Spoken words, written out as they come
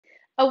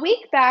A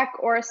weak back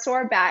or a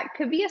sore back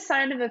could be a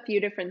sign of a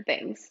few different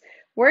things.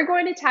 We're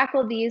going to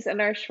tackle these in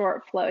our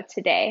short flow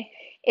today.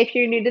 If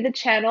you're new to the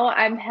channel,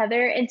 I'm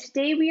Heather, and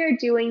today we are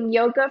doing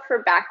yoga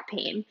for back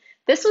pain.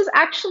 This was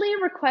actually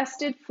a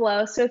requested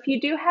flow, so if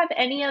you do have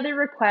any other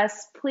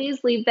requests,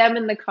 please leave them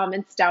in the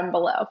comments down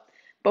below.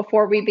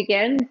 Before we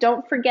begin,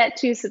 don't forget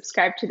to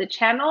subscribe to the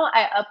channel.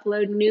 I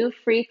upload new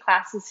free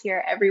classes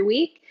here every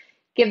week.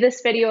 Give this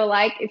video a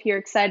like if you're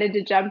excited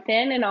to jump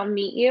in, and I'll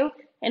meet you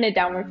in a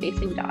downward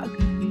facing dog.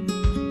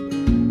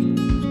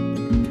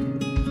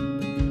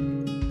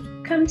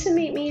 Come to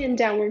meet me in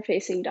downward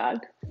facing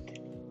dog.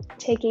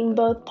 Taking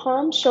both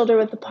palms shoulder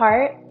width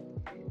apart,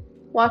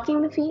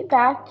 walking the feet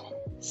back,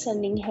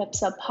 sending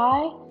hips up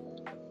high,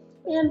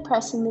 and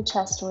pressing the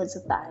chest towards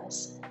the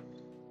thighs.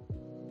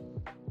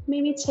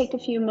 Maybe take a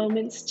few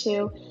moments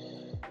to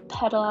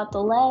pedal out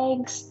the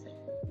legs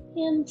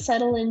and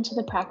settle into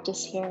the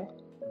practice here,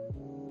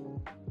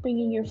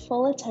 bringing your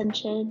full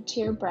attention to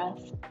your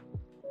breath.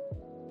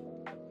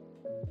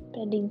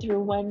 Bending through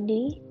one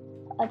knee,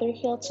 other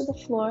heel to the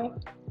floor,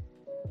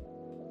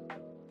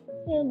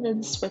 and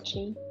then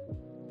switching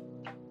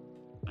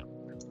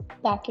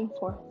back and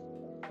forth.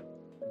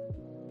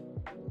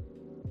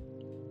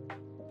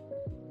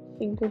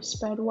 Fingers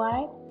spread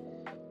wide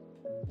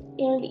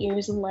and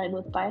ears in line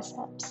with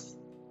biceps.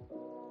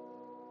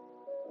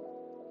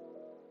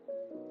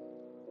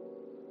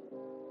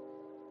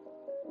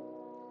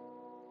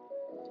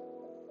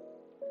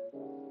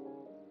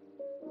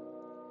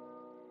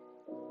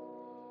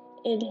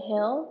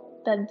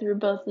 Inhale, bend through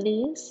both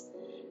knees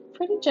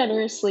pretty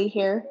generously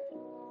here.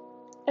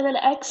 And then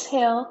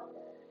exhale,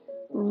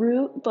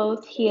 root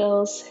both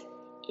heels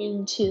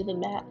into the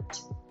mat.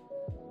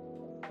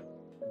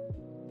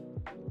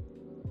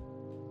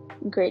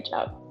 Great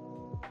job.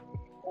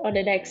 On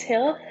an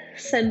exhale,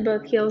 send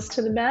both heels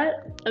to the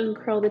mat,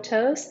 uncurl the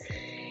toes,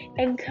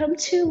 and come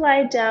to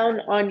lie down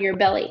on your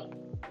belly.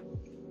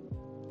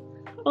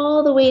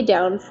 All the way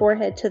down,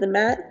 forehead to the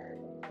mat.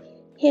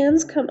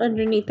 Hands come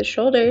underneath the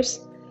shoulders.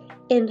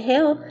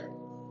 Inhale,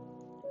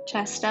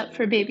 chest up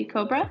for baby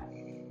cobra.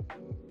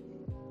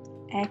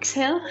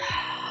 Exhale,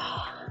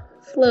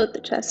 float the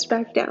chest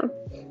back down.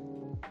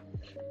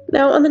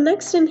 Now on the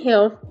next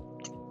inhale,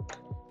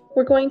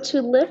 we're going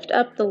to lift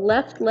up the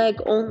left leg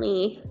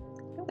only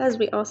as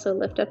we also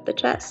lift up the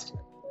chest.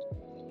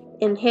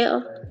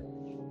 Inhale,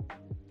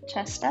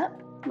 chest up,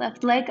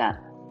 left leg up.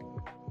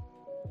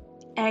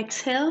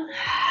 Exhale,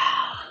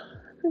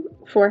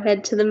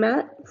 forehead to the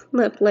mat,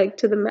 left leg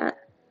to the mat.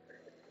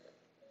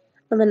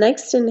 On the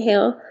next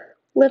inhale,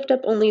 lift up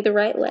only the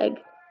right leg.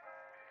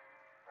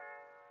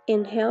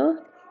 Inhale,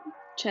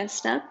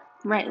 chest up,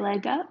 right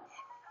leg up.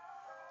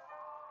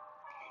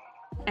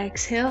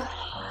 Exhale,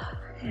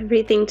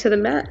 everything to the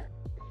mat.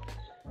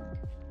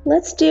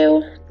 Let's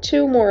do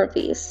 2 more of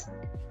these.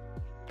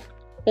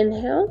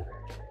 Inhale,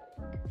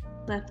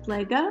 left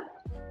leg up,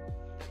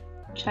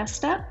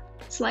 chest up,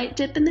 slight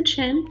dip in the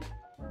chin.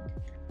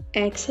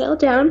 Exhale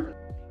down.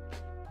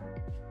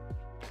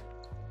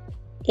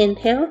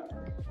 Inhale,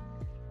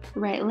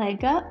 right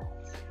leg up.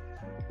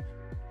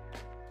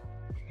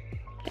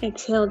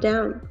 Exhale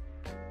down.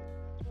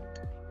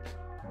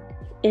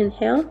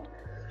 Inhale,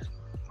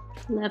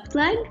 left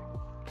leg.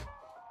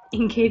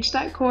 Engage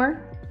that core.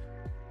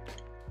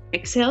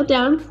 Exhale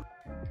down.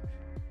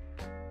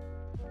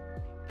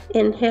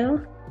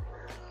 Inhale,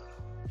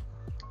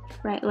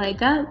 right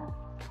leg up.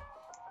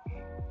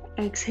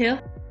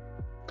 Exhale,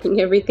 bring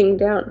everything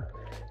down.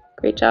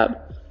 Great job.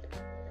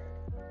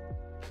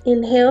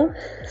 Inhale,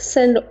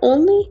 send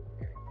only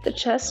the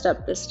chest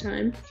up this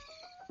time.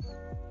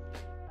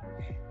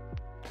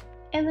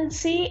 And then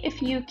see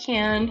if you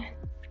can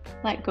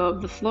let go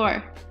of the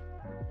floor.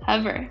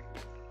 Hover.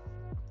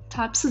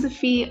 Tops of the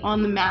feet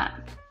on the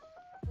mat.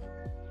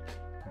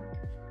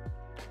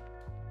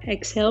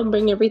 Exhale,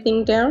 bring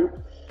everything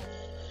down.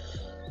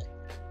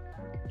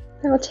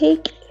 Now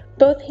take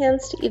both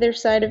hands to either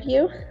side of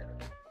you,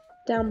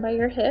 down by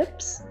your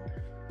hips.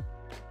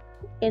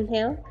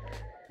 Inhale,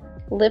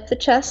 lift the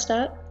chest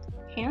up,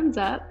 hands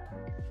up.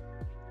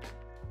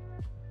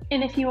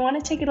 And if you want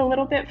to take it a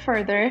little bit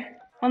further,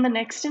 on the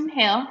next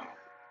inhale,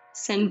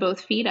 send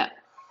both feet up.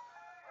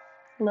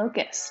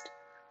 Locust.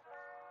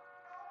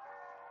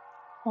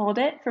 Hold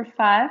it for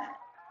 5,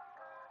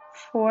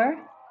 4,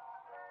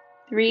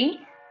 3,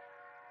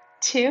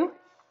 2.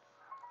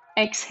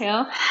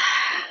 Exhale.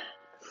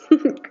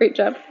 Great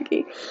job,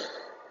 Vicky.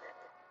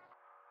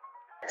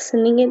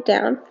 Sending it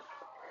down.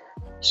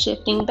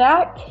 Shifting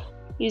back,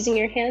 using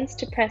your hands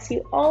to press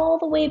you all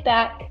the way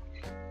back.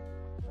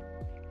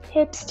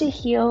 Hips to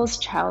heels,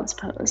 child's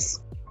pose.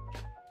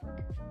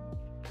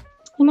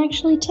 And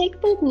actually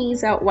take both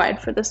knees out wide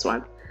for this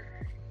one.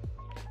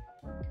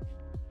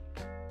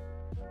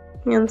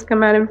 Hands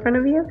come out in front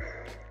of you.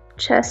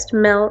 Chest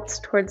melts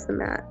towards the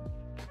mat.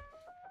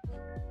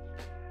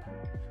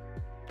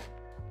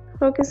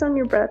 Focus on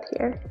your breath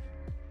here.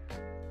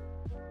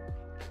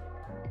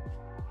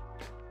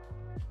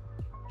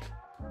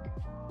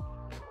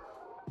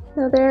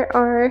 Now there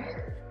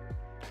are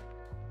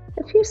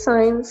A few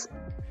signs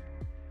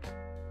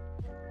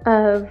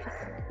of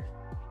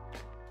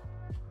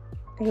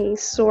a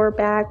sore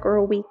back or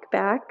a weak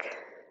back.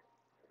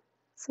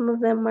 Some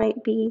of them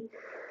might be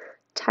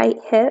tight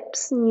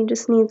hips, and you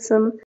just need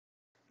some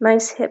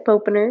nice hip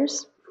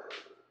openers.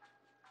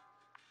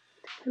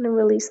 Kind of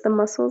release the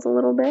muscles a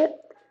little bit.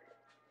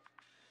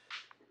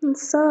 And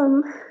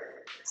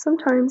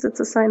sometimes it's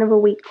a sign of a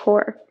weak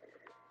core.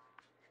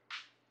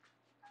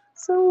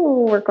 So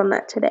we'll work on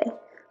that today.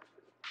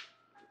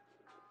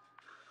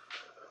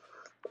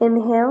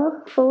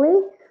 Inhale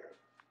fully,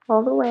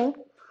 all the way.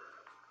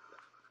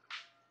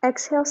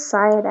 Exhale,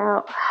 sigh it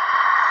out.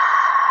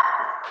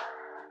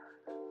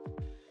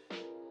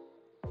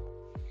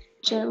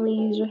 Gently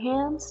use your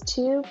hands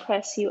to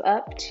press you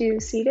up to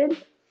seated.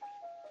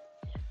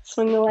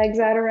 Swing the legs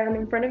out around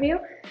in front of you.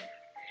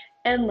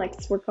 And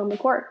let's work on the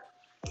core.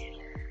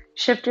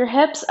 Shift your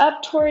hips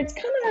up towards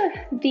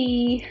kind of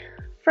the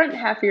front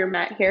half of your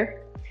mat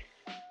here.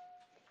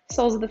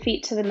 Soles of the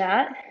feet to the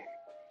mat.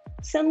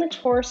 Send the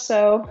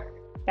torso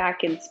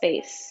back in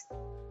space.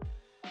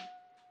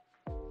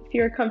 If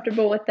you're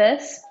comfortable with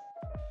this,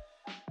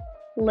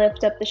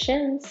 lift up the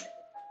shins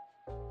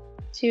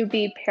to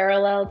be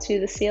parallel to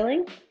the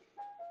ceiling.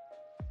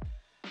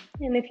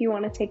 And if you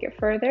want to take it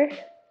further,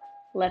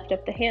 lift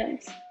up the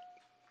hands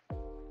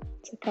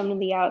to come to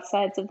the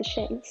outsides of the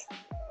shins.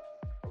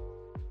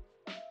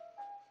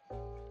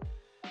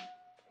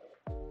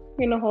 You're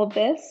going to hold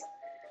this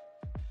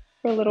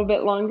for a little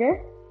bit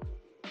longer.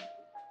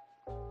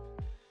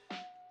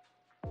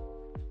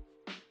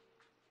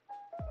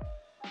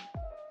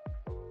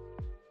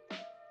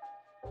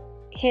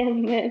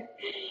 And then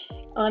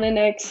on an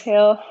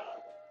exhale,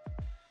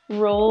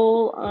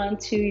 roll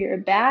onto your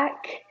back,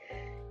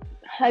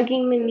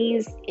 hugging the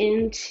knees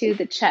into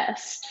the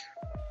chest.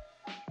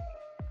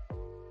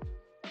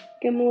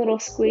 Give them a little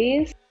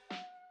squeeze.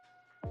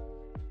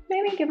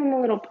 Maybe give them a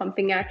little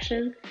pumping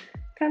action,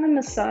 kind of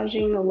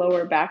massaging the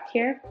lower back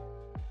here.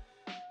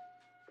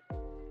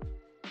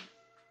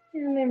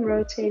 And then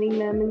rotating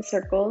them in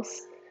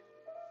circles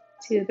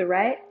to the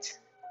right.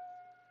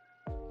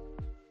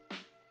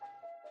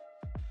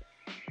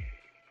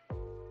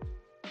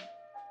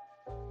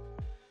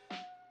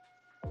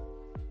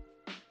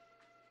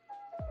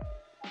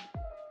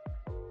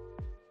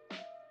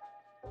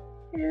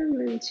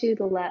 And then to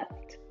the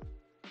left.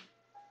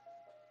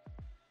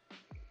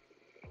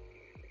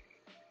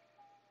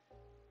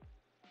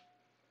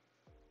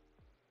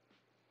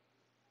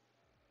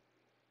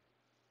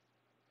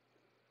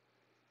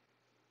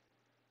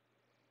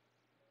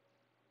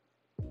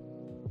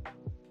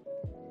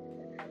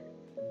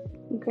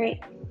 Great.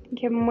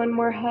 Give them one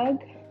more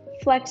hug.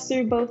 Flex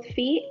through both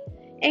feet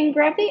and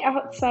grab the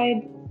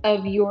outside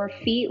of your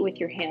feet with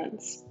your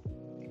hands.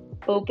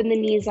 Open the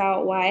knees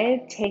out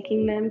wide,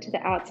 taking them to the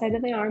outside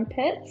of the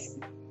armpits.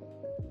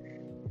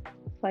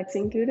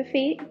 Flexing through the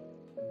feet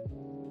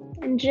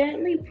and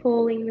gently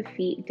pulling the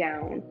feet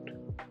down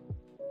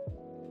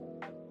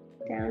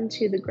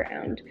to the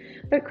ground,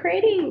 but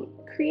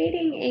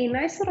creating a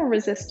nice little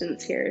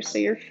resistance here. So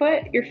your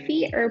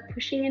feet are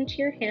pushing into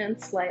your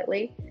hands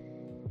slightly,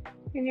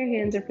 and your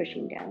hands are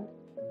pushing down.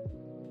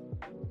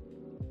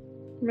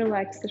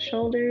 Relax the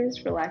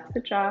shoulders, relax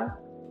the jaw.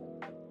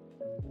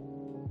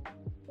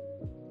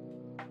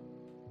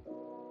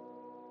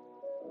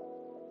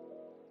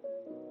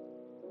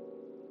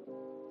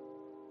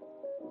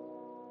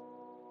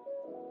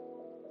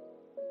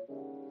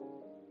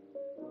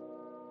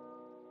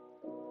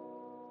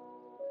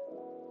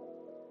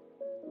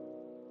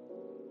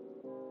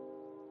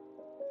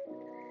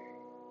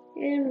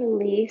 And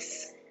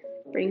release.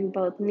 Bring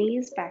both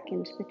knees back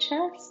into the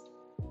chest.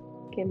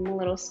 Give them a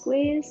little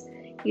squeeze.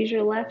 Use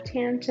your left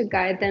hand to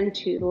guide them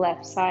to the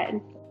left side.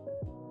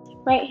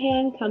 Right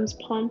hand comes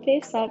palm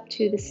face up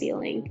to the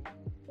ceiling,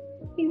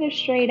 either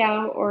straight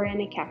out or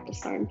in a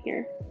cactus arm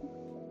here.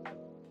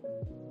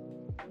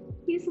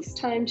 Use this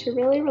time to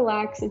really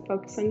relax and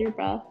focus on your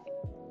breath.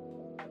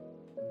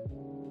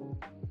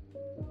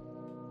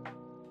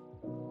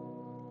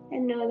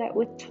 And know that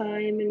with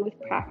time and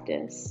with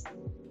practice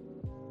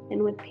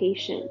and with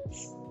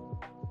patience,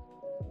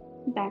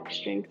 back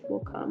strength will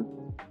come.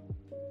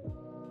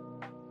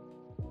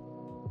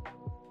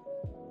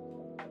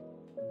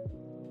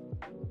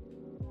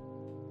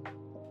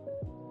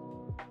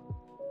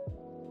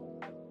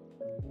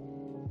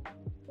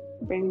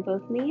 Bring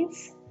both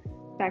knees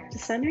back to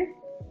center,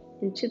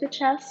 into the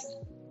chest.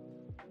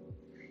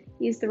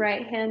 Use the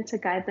right hand to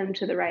guide them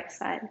to the right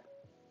side.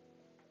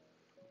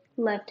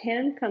 Left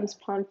hand comes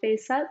palm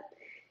face up,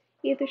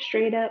 either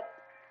straight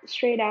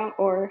out,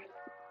 or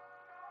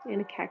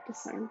in a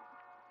cactus arm.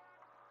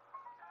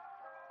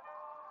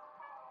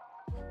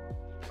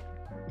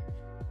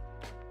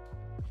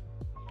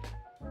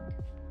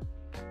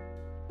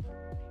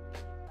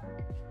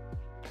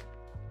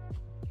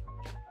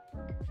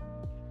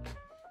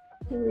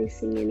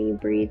 Releasing any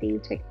breathing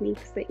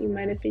techniques that you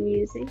might have been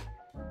using.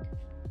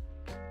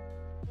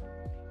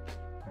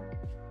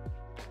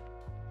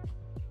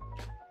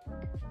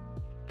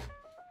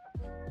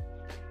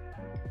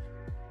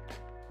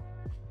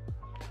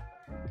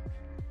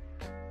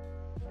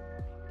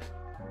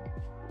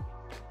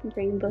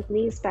 Bring both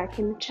knees back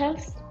in the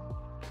chest.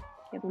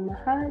 Give them a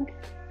hug.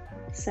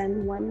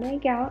 Send one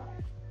leg out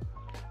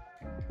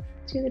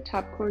to the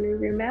top corner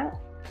of your mat,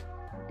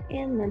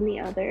 and then the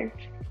other.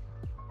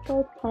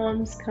 Both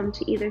palms come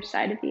to either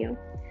side of you.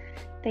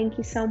 Thank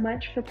you so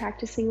much for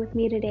practicing with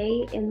me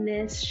today in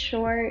this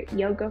short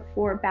yoga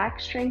for back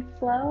strength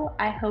flow.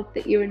 I hope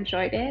that you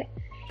enjoyed it,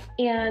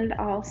 and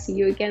I'll see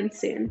you again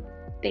soon.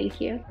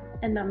 Thank you,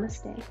 and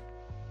namaste.